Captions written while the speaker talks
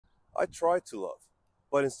I tried to love,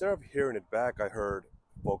 but instead of hearing it back, I heard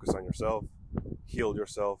focus on yourself, heal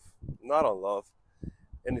yourself, not on love.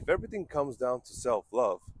 And if everything comes down to self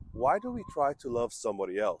love, why do we try to love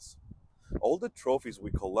somebody else? All the trophies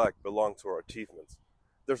we collect belong to our achievements.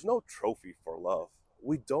 There's no trophy for love.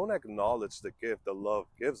 We don't acknowledge the gift that love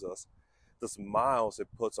gives us, the smiles it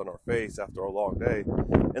puts on our face after a long day,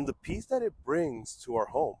 and the peace that it brings to our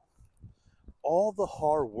home. All the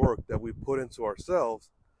hard work that we put into ourselves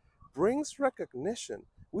brings recognition.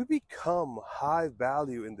 We become high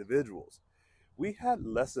value individuals. We had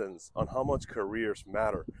lessons on how much careers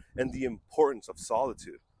matter and the importance of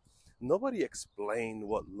solitude. Nobody explained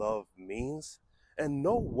what love means, and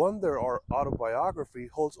no wonder our autobiography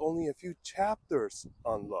holds only a few chapters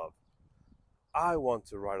on love. I want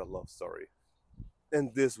to write a love story,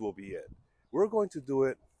 and this will be it. We're going to do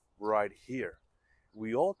it right here.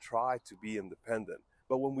 We all try to be independent,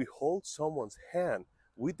 but when we hold someone's hand,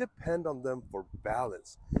 we depend on them for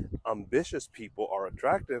balance. Ambitious people are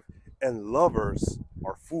attractive, and lovers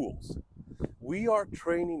are fools. We are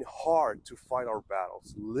training hard to fight our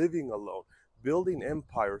battles, living alone, building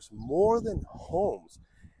empires more than homes,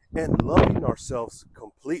 and loving ourselves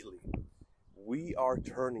completely. We are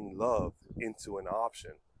turning love into an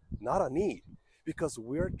option, not a need, because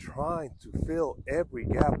we're trying to fill every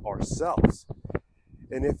gap ourselves.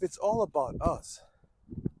 And if it's all about us,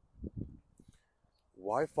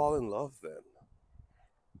 why fall in love then?